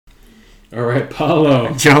All right,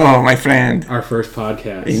 Paulo. Joe, my friend. Our first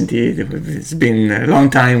podcast. Indeed. It's been a long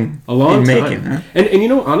time making. Huh? And you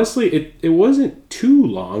know, honestly, it wasn't too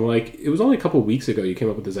long. Like, it was only a couple weeks ago you came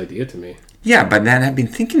up with this idea to me. Yeah, but then I've been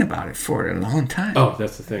thinking about it for a long time. Oh,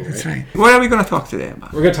 that's the thing, right? That's right. What are we going to talk today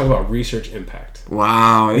about? We're going to talk about research impact.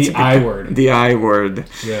 Wow. The I word. The I word.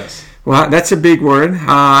 Yes. Well, that's a big word.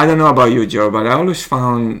 I don't know about you, Joe, but I always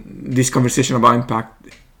found this conversation about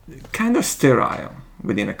impact kind of sterile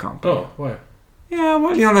within a company. Oh, why? Yeah,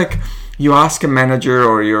 well, you know, like you ask a manager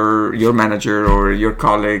or your manager or your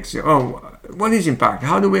colleagues, oh, what is impact?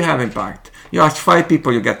 How do we have impact? You ask 5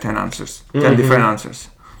 people, you get 10 answers, 10 different answers.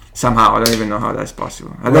 Somehow, I don't even know how that's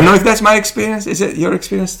possible. I don't know if that's my experience. Is it your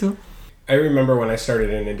experience too? I remember when I started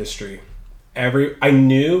in industry, I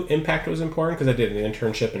knew impact was important because I did an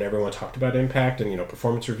internship and everyone talked about impact, and, you know,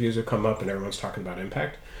 performance reviews would come up and everyone's talking about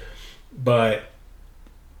impact. But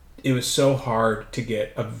it was so hard to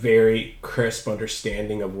get a very crisp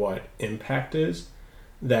understanding of what impact is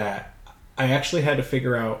that I actually had to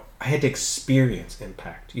figure out, I had to experience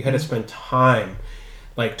impact. You had to spend time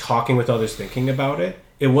like talking with others, thinking about it.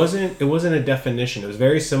 It wasn't a definition. It was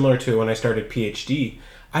very similar to when I started PhD.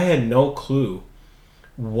 I had no clue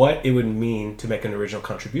what it would mean to make an original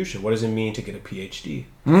contribution. What does it mean to get a PhD?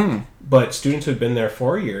 But students who'd been there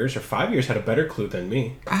 4 years or 5 years had a better clue than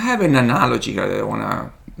me. I have an analogy that I want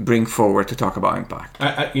to bring forward to talk about impact.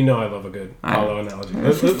 I love a good Paulo analogy.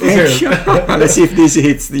 Let's see if this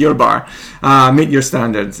hits your bar, meet your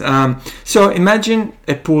standards. So imagine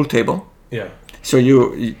a pool table. Yeah. So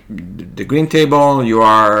the green table, you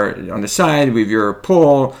are on the side with your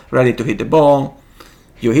pole, ready to hit the ball.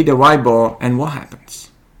 You hit the white ball, and what happens?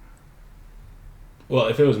 Well,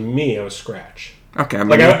 if it was me, I would scratch. Okay,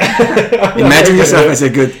 imagine yourself as a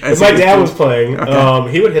good. If my dad was playing,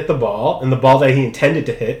 he would hit the ball, and the ball that he intended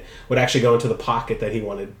to hit would actually go into the pocket that he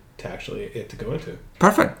wanted to go into.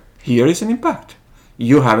 Perfect. Here is an impact.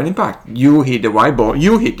 You have an impact. You hit the white ball.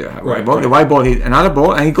 You hit the white ball. Right. The white ball hit another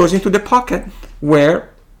ball, and it goes into the pocket where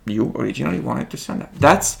you originally wanted to send it.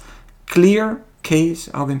 That's clear case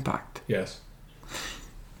of impact. Yes.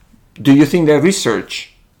 Do you think that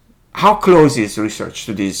research? How close is research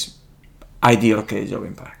to this ideal case of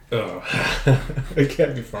impact? Oh, it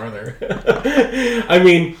can't be farther. I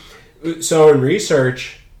mean, so in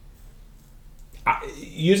research,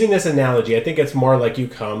 using this analogy, I think it's more like you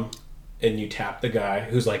come and you tap the guy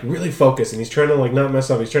who's like really focused and he's trying to like not mess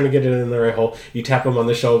up. He's trying to get it in the right hole. You tap him on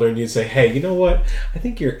the shoulder and you say, "Hey, you know what? I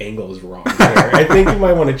think your angle is wrong here. I think you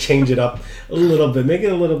might want to change it up a little bit, make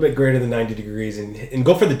it a little bit greater than 90 degrees and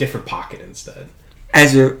go for the different pocket instead."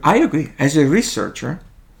 I agree. As a researcher,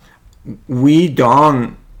 we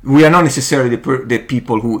are not necessarily the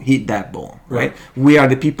people who hit that ball, right? We are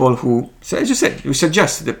the people who, so as you said, we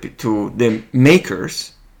suggest to the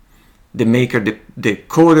makers, the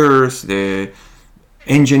coders, the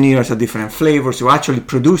engineers of different flavors who actually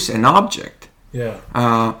produce an object. Yeah.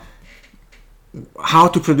 How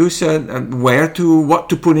to produce it, what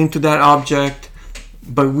to put into that object,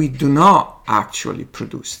 but we do not actually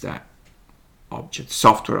produce that object,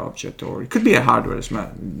 software object, or it could be a hardware as well.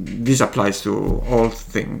 This applies to all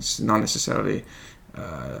things, not necessarily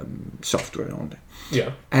software only.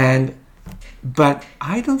 Yeah. But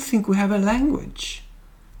I don't think we have a language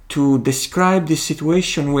to describe this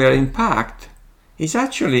situation where impact is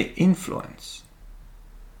actually influence.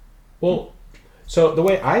 Well, so the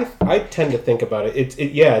way I tend to think about it,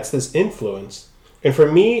 it's this influence. And for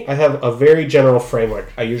me, I have a very general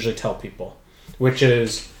framework I usually tell people, which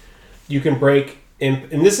is you can break, and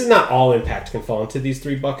this is not all impact can fall into these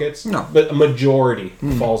 3 buckets, no, but a majority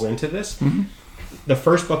falls into this. Mm-hmm. The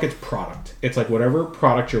first bucket's product. It's like whatever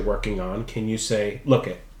product you're working on, can you say, look,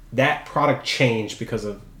 that product changed because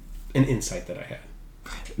of an insight that I had.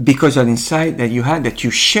 Because of an insight that you had, that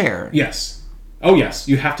you shared. Yes. Oh, yes.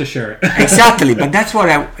 You have to share it. Exactly. But that's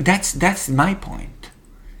my point.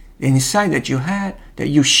 The insight that you had, that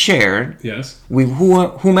you shared, yes, with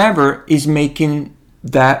whomever is making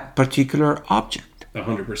that particular object.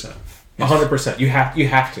 100%. 100%. You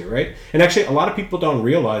have to, right? And actually, a lot of people don't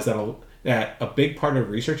realize that a big part of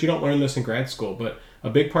research, you don't learn this in grad school, but a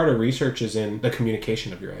big part of research is in the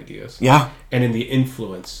communication of your ideas. Yeah. And in the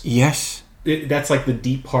influence. Yes. That's like the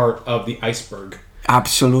deep part of the iceberg.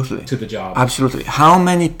 Absolutely. To the job. Absolutely. How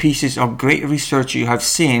many pieces of great research you have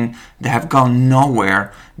seen that have gone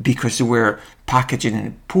nowhere because they were packaged in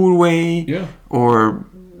a poor way, yeah, or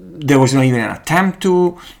there was not even an attempt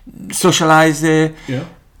to socialize it. Yeah.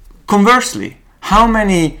 Conversely, how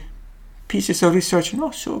many pieces of research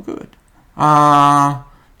not so good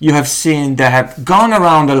you have seen that have gone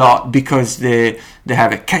around a lot because they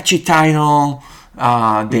have a catchy title,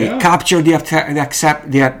 They capture the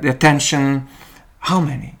attention. How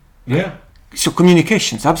many? Yeah. So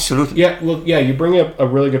communications, absolutely. Yeah, well, yeah, you bring up a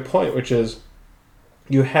really good point, which is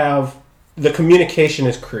you have the communication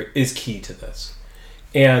is key to this.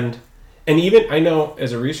 And even I know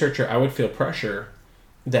as a researcher, I would feel pressure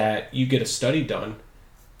that you get a study done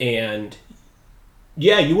and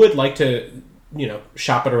yeah, you would like to,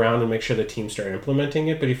 shop it around and make sure the team start implementing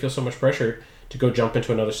it, but you feel so much pressure to go jump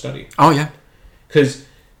into another study. Oh yeah. Because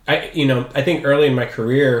I think early in my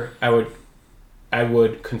career, I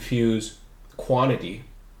would confuse quantity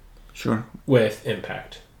with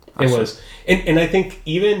impact. It was, and I think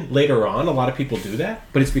even later on, a lot of people do that,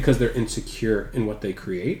 but it's because they're insecure in what they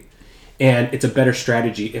create. And it's a better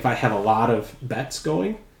strategy if I have a lot of bets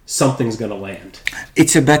going, something's going to land.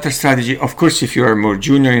 It's a better strategy. Of course, if you're more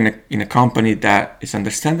junior in a company, that is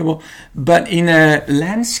understandable. But in a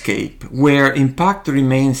landscape where impact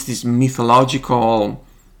remains this mythological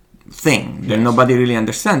thing that nobody really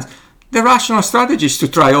understands, the rational strategy is to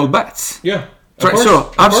try all bets. Yeah.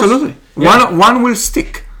 So absolutely. Yeah. One will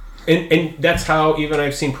stick. And that's how even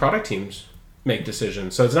I've seen product teams make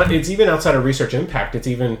decisions. So it's even outside of research impact. It's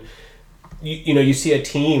even, you see a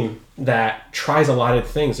team that tries a lot of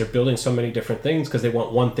things. They're building so many different things because they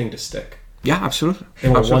want one thing to stick. Yeah, absolutely. They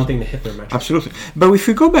want one thing to hit their metric. Absolutely. But if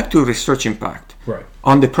we go back to research impact, right,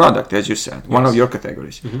 on the product, as you said, one of your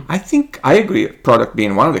categories, I think I agree, product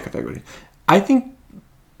being one of the categories. I think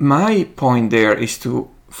my point there is to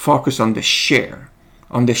focus on the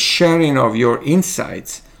sharing of your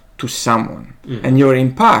insights to someone and your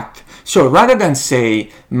impact. So rather than say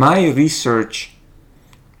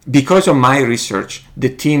because of my research, the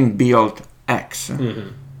team built X,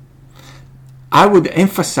 I would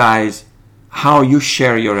emphasize how you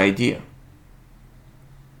share your idea,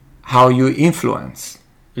 how you influence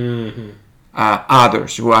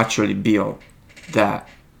others who actually build that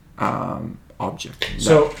object.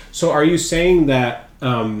 So are you saying that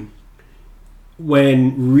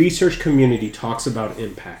when research community talks about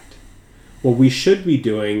impact, what we should be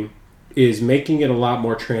doing is making it a lot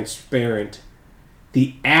more transparent,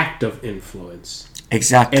 the act of influence.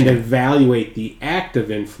 Exactly. And evaluate the act of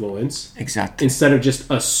influence. Exactly. Instead of just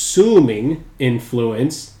assuming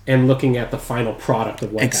influence and looking at the final product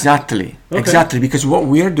of what happened. Okay. Exactly. Because what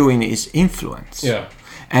we're doing is influence. Yeah.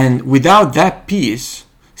 And without that piece,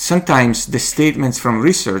 sometimes the statements from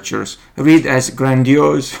researchers read as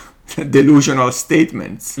grandiose, delusional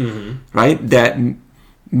statements, right? That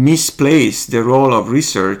misplace the role of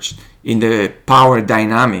research in the power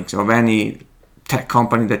dynamics of any tech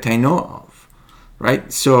company that I know of,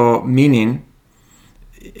 right? So meaning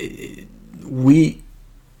we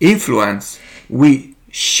influence, we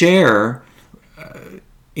share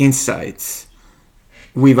insights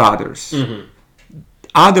with others.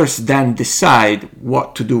 Others then decide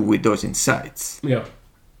what to do with those insights. Yeah.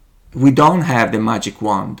 We don't have the magic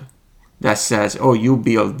wand that says, oh, you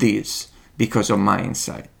build this because of my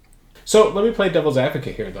insight. So let me play devil's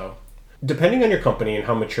advocate here, though. Depending on your company and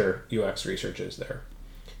how mature UX research is there,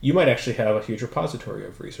 you might actually have a huge repository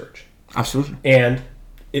of research. Absolutely. And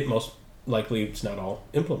it most likely is not all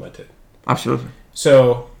implemented. Absolutely.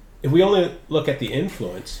 So if we only look at the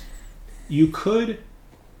influence, you could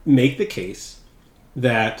make the case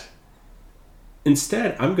that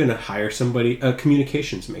instead I'm going to hire somebody, a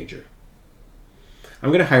communications major. I'm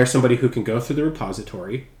going to hire somebody who can go through the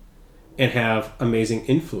repository and have amazing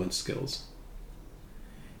influence skills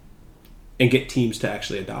and get teams to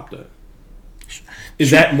actually adopt it. Is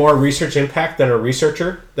that more research impact than a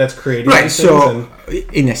researcher that's creating right, these things? So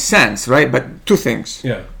in a sense, right? But two things.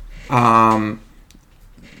 Yeah.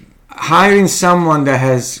 Hiring someone that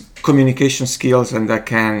has communication skills and that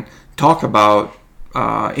can talk about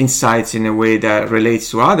insights in a way that relates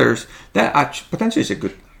to others, that actually potentially is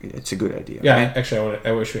a good idea. Yeah, right? actually,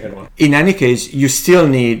 I wish we had one. In any case, you still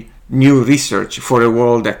need new research for a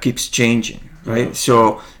world that keeps changing, right? Mm-hmm.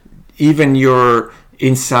 So even your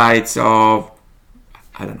insights of,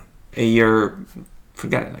 I don't know, a year,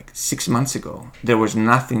 forget it, like 6 months ago, there was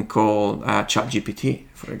nothing called ChatGPT,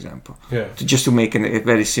 for example. Yeah. Just to make a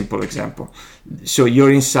very simple example. So your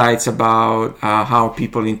insights about how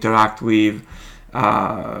people interact with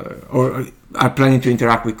or are planning to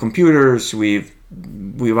interact with computers, with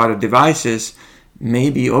other devices, may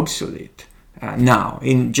be obsolete now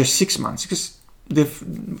in just 6 months because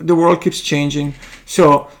the world keeps changing.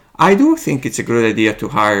 So I do think it's a good idea to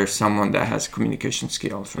hire someone that has communication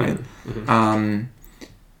skills, right? Mm-hmm.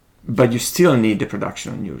 But you still need the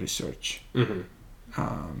production of new research. Mm-hmm.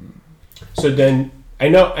 So then, I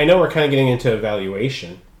know we're kind of getting into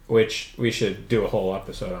evaluation. which we should do a whole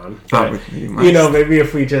episode on. Oh, But, you know, maybe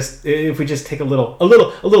if we just take a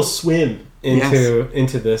little swim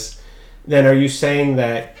into this, then are you saying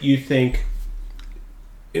that you think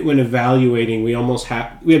when evaluating, we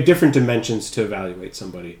have different dimensions to evaluate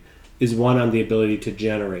somebody? Is one on the ability to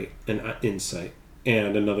generate an insight,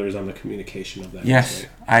 and another is on the communication of that yes,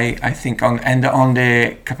 insight? I think on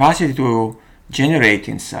the capacity to generate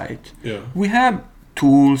insight, we have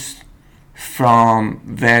tools from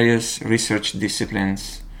various research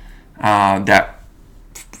disciplines that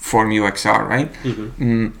form UXR, right?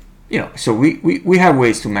 Mm-hmm. You know, so we have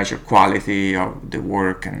ways to measure quality of the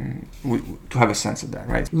work and to have a sense of that,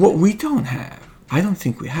 right? What we don't have, I don't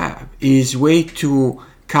think we have, is way to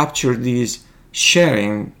capture this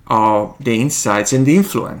sharing of the insights and the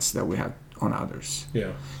influence that we have on others.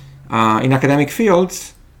 Yeah. In academic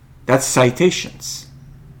fields, that's citations.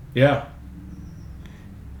 Yeah.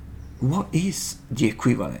 What is the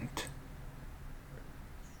equivalent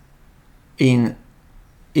in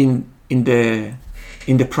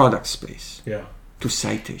the product space to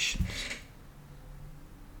citations?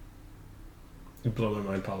 You blow my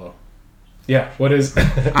mind, Paulo. Yeah, what is...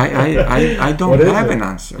 I don't have an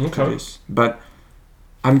answer to this, but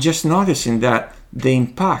I'm just noticing that the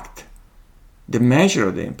impact, the measure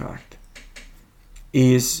of the impact,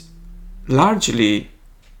 is largely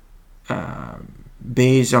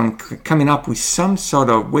based on coming up with some sort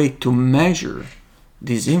of way to measure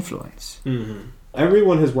this influence. Mm-hmm.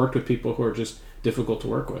 Everyone has worked with people who are just difficult to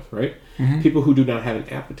work with, right? Mm-hmm. People who do not have an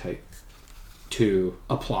appetite to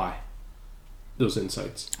apply those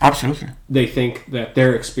insights. Absolutely. They think that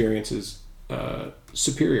their experience is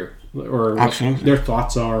superior, or Absolutely. Their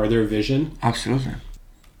thoughts are, or their vision. Absolutely.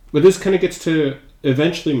 But this kind of gets to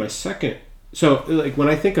eventually my second. So, like, when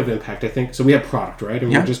I think of impact, I think, so we have product, right?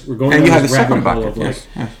 And we're going and down you have this the second rabbit hole bucket,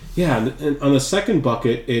 of, like, yeah, and on the second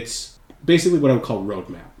bucket, it's basically what I would call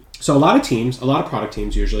roadmap. So a lot of product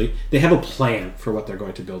teams usually, they have a plan for what they're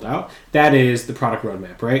going to build out. That is the product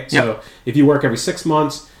roadmap, right? Yep. So if you work every 6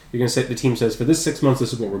 months, you're going to say, the team says, for this 6 months,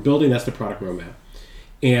 this is what we're building. That's the product roadmap.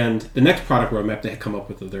 And the next product roadmap, they come up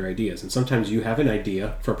with their ideas. And sometimes you have an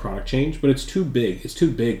idea for a product change, but it's too big. It's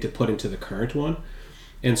too big to put into the current one.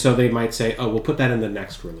 And so they might say, oh, we'll put that in the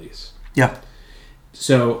next release. Yeah.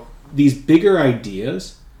 So these bigger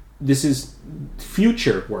ideas, this is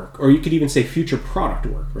future work, or you could even say future product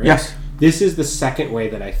work, right? Yes. This is the second way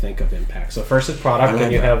that I think of impact. So first is product,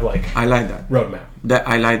 then you have I like that roadmap.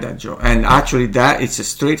 I like that, Joe. And actually, that it's a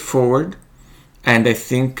straightforward, and I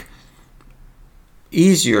think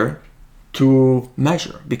easier to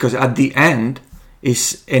measure, because at the end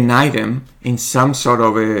is an item in some sort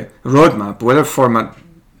of a roadmap, whatever format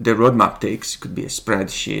the roadmap takes. It could be a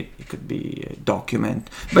spreadsheet, it could be a document,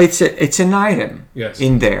 but it's an item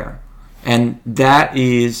in there, and that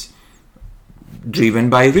is driven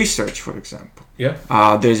by research, for example.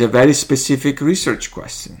 There's a very specific research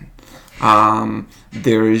question.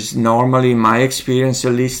 There is normally, in my experience, a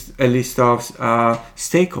list of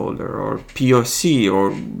stakeholder or POC or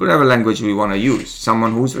whatever language we want to use,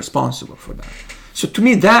 someone who's responsible for that. So to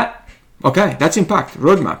me, that's impact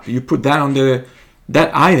roadmap. You put that on that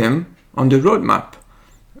item on the roadmap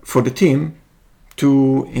for the team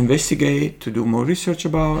to investigate, to do more research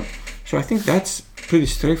about. So I think that's pretty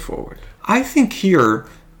straightforward. I think here,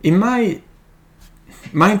 in my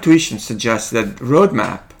intuition suggests that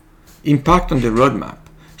impact on the roadmap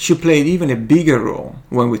should play even a bigger role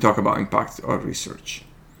when we talk about impact or research.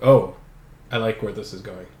 Oh, I like where this is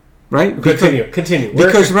going. Right? Continue.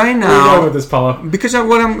 Because right now, where are you going with this, Paulo? Because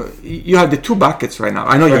you have the two buckets right now.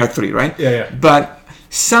 I know you had three, right? Yeah. But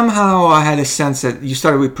somehow I had a sense that you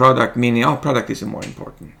started with product, meaning, product is more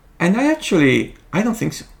important. And I don't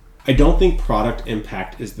think so. I don't think product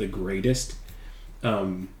impact is the greatest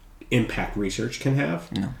impact research can have.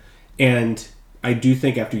 No. And I do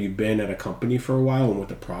think after you've been at a company for a while and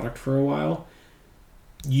with a product for a while,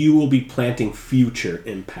 you will be planting future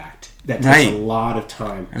impact. That takes a lot of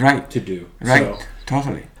time to do. Right,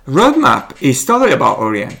 totally. Roadmap is totally about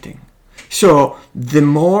orienting. So the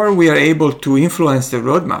more we are able to influence the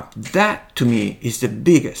roadmap, that to me is the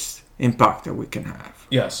biggest impact that we can have.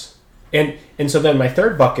 Yes. And so then my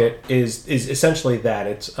third bucket is essentially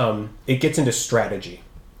that it gets into strategy,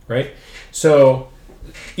 right? So,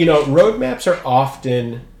 roadmaps are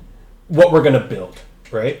often what we're going to build,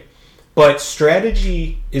 right? But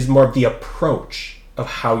strategy is more of the approach of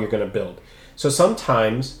how you're going to build. So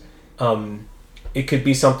sometimes it could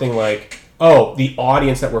be something like, the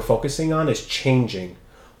audience that we're focusing on is changing,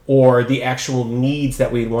 or the actual needs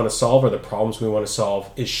that we want to solve or the problems we want to solve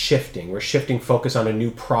is shifting. We're shifting focus on a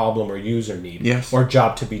new problem or user need or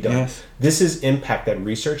job to be done. Yes. This is impact that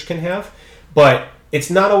research can have, but it's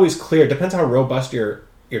not always clear. It depends how robust your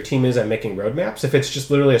team is at making roadmaps. If it's just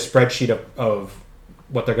literally a spreadsheet of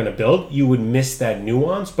what they're going to build, you would miss that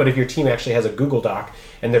nuance. But if your team actually has a Google Doc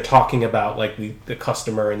and they're talking about like the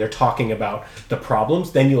customer and they're talking about the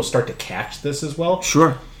problems, then you'll start to catch this as well.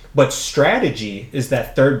 Sure. But strategy is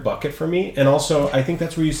that third bucket for me. And also, I think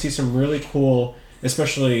that's where you see some really cool,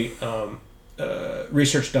 especially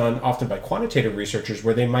research done often by quantitative researchers,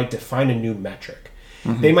 where they might define a new metric.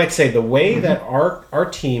 Mm-hmm. They might say the way that our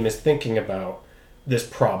team is thinking about this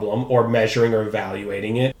problem or measuring or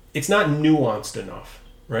evaluating it, it's not nuanced enough,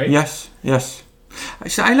 right? Yes.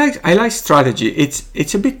 So I like strategy.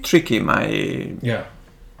 It's a bit tricky,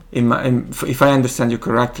 if I understand you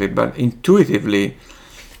correctly, but intuitively,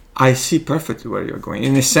 I see perfectly where you're going.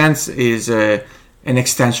 In a sense, is an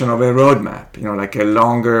extension of a roadmap, like a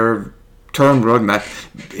longer term roadmap.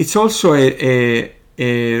 It's also a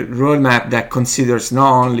roadmap that considers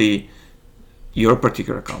not only your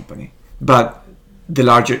particular company, but the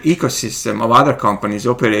larger ecosystem of other companies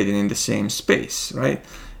operating in the same space, right?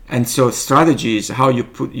 And so strategy is how you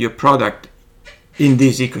put your product in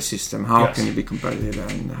this ecosystem. How can you be competitive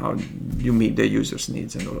and how you meet the user's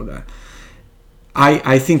needs and all of that.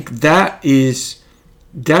 I think that is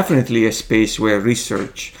definitely a space where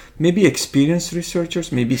research, maybe experienced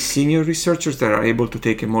researchers, maybe senior researchers that are able to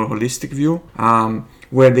take a more holistic view,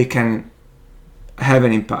 where they can have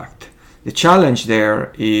an impact. The challenge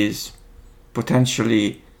there is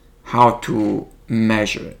potentially how to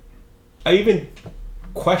measure it. I even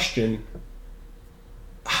question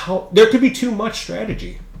how there could be too much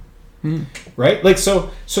strategy. Right? Like so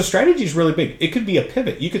strategy is really big. It could be a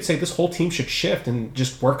pivot. You could say this whole team should shift and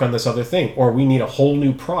just work on this other thing, or we need a whole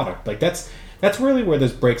new product. Like that's really where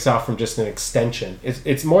this breaks off from just an extension.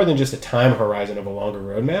 It's more than just a time horizon of a longer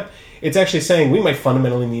roadmap. It's actually saying we might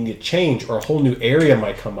fundamentally need to change, or a whole new area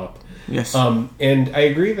might come up. Yes. And I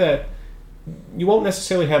agree that you won't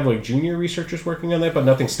necessarily have like junior researchers working on that, but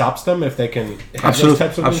nothing stops them if they can have those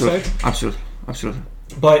types of insights. Absolutely.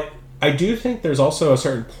 But I do think there's also a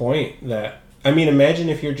certain point that, imagine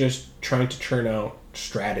if you're just trying to churn out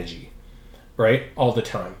strategy, right, all the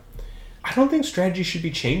time. I don't think strategy should be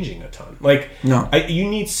changing a ton. No. You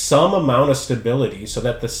need some amount of stability so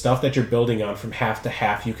that the stuff that you're building on from half to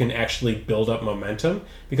half, you can actually build up momentum,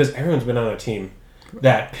 because everyone's been on a team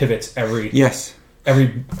that pivots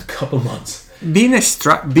every couple months. Being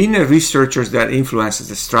a researcher that influences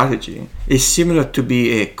the strategy is similar to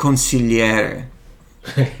be a consigliere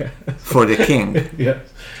for the king.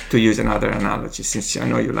 Yes. To use another analogy, since I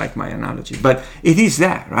know you like my analogy, but it is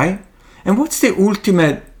that, right? And what's the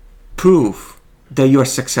ultimate proof that you are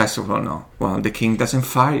successful or not? Well, the king doesn't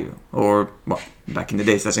fire you, or back in the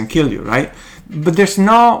days, doesn't kill you, right? But there's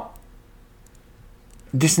nothing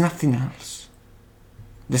else.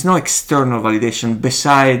 There's no external validation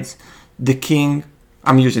besides the king.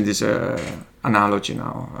 I'm using this analogy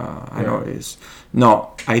now. I know it's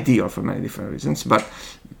not ideal for many different reasons, but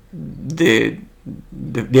the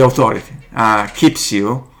authority keeps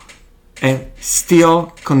you and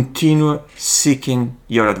still continue seeking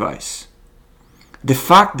your advice. The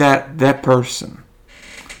fact that that person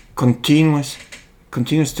continues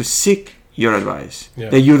to seek your advice,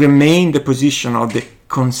 that you remain in the position of the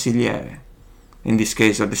consigliere, in this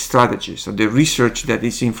case of the strategy, so the research that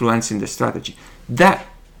is influencing the strategy, that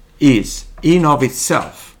is in of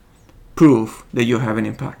itself proof that you have an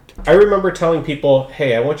impact. I remember telling people,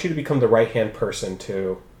 hey, I want you to become the right-hand person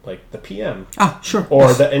to the PM. Sure.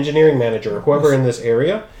 Or the engineering manager, or whoever in this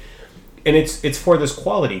area. And it's for this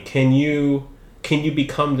quality. Can you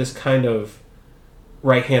become this kind of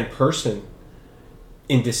right-hand person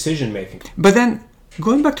in decision-making? But then,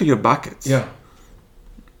 going back to your buckets. Yeah.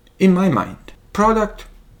 In my mind, product,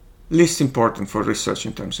 least important for research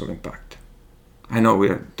in terms of impact. I know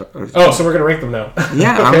we're... so we're going to rank them now.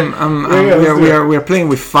 Yeah, okay. We are playing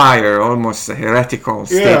with fire, almost heretical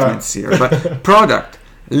statements here. But product,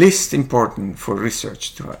 least important for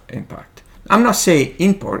research to impact. I'm not saying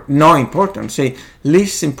not important. I'm saying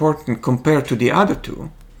least important compared to the other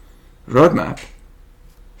two. Roadmap,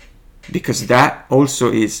 because that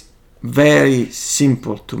also is very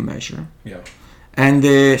simple to measure. Yeah. And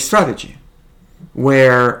the strategy,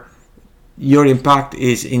 where your impact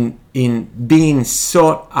is in being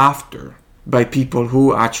sought after by people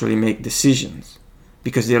who actually make decisions,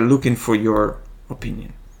 because they're looking for your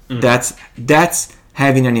opinion. That's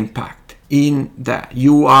having an impact, in that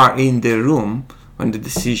you are in the room when the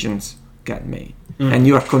decisions get made, and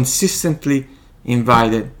you are consistently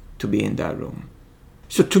invited to be in that room.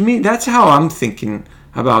 So to me, that's how I'm thinking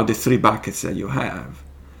about the three buckets that you have.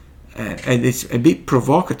 And it's a bit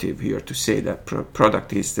provocative here to say that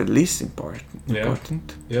product is the least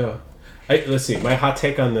important. Yeah. Let's see. My hot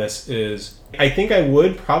take on this is I think I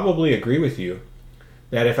would probably agree with you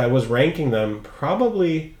that if I was ranking them,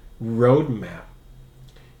 probably roadmap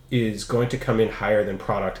is going to come in higher than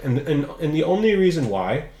product. And the only reason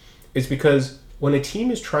why is because when a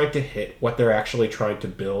team is trying to hit what they're actually trying to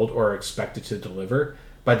build or are expected to deliver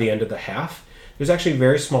by the end of the half, there's actually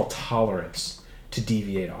very small tolerance to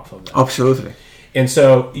deviate off of that. Absolutely. And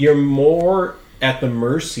so you're more at the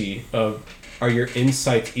mercy of, are your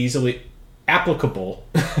insights easily applicable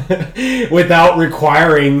without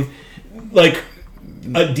requiring like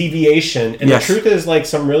a deviation? And yes. The truth is, like,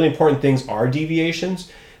 some really important things are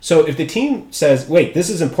deviations. So if the team says, wait, this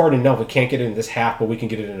is important enough, we can't get it in this half, but we can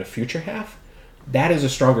get it in a future half, that is a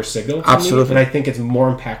stronger signal to Absolutely. me. And I think it's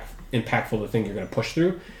more impactful the thing you're going to push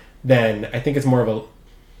through than, I think it's more of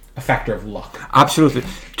a factor of luck. Absolutely.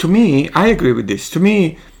 To me, I agree with this. To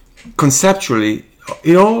me, conceptually,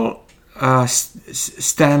 it all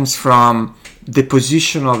stems from the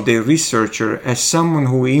position of the researcher as someone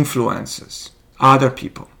who influences other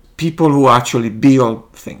people who actually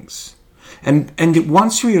build things. And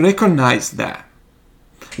once we recognize that,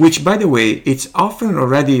 which, by the way, it's often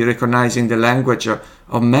already recognized in the language of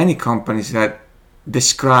many companies that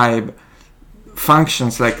describe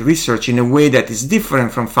functions like research in a way that is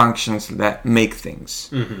different from functions that make things.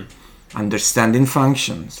 Mm-hmm. Understanding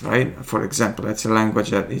functions, right? For example, that's a language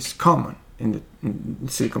that is common in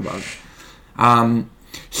Silicon Valley.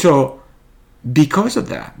 So because of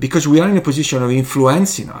that, because we are in a position of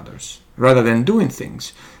influencing others rather than doing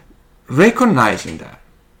things, recognizing that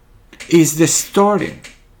is the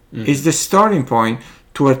starting point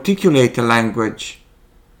to articulate a language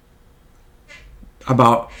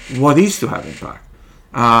about what is to have impact.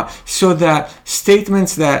 So that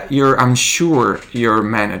statements that I'm sure your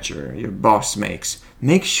manager, your boss makes,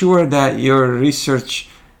 make sure that your research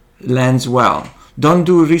lands well. Don't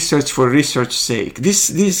do research for research's sake.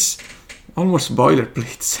 These almost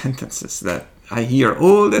boilerplate sentences that I hear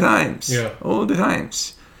all the times. Yeah. All the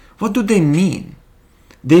times. What do they mean?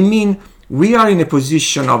 They mean we are in a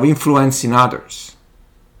position of influencing others.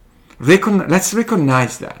 Let's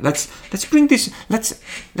recognize that. Let's bring this.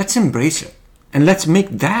 Let's embrace it, and let's make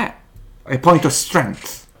that a point of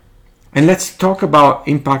strength. And let's talk about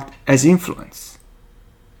impact as influence.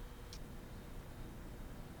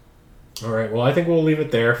 All right. Well, I think we'll leave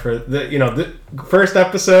it there for the first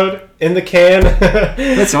episode in the can.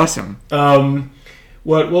 That's awesome.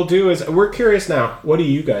 What we'll do is we're curious now. What do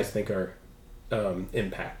you guys think are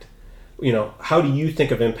impact? How do you think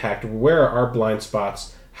of impact? Where are our blind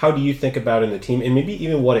spots? How do you think about it in the team, and maybe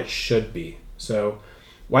even what it should be? So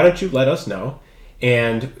why don't you let us know?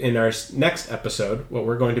 And in our next episode, what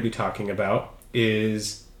we're going to be talking about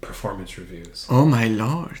is performance reviews. Oh my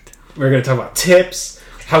Lord. We're going to talk about tips.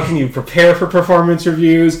 How can you prepare for performance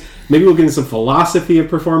reviews? Maybe we'll get into some philosophy of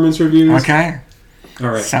performance reviews. Okay. All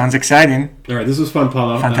right. Sounds exciting. All right. This was fun,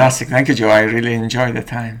 Paulo. Fantastic. Thank you, Joe. I really enjoyed the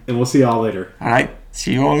time. And we'll see you all later. All right.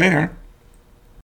 See you all later.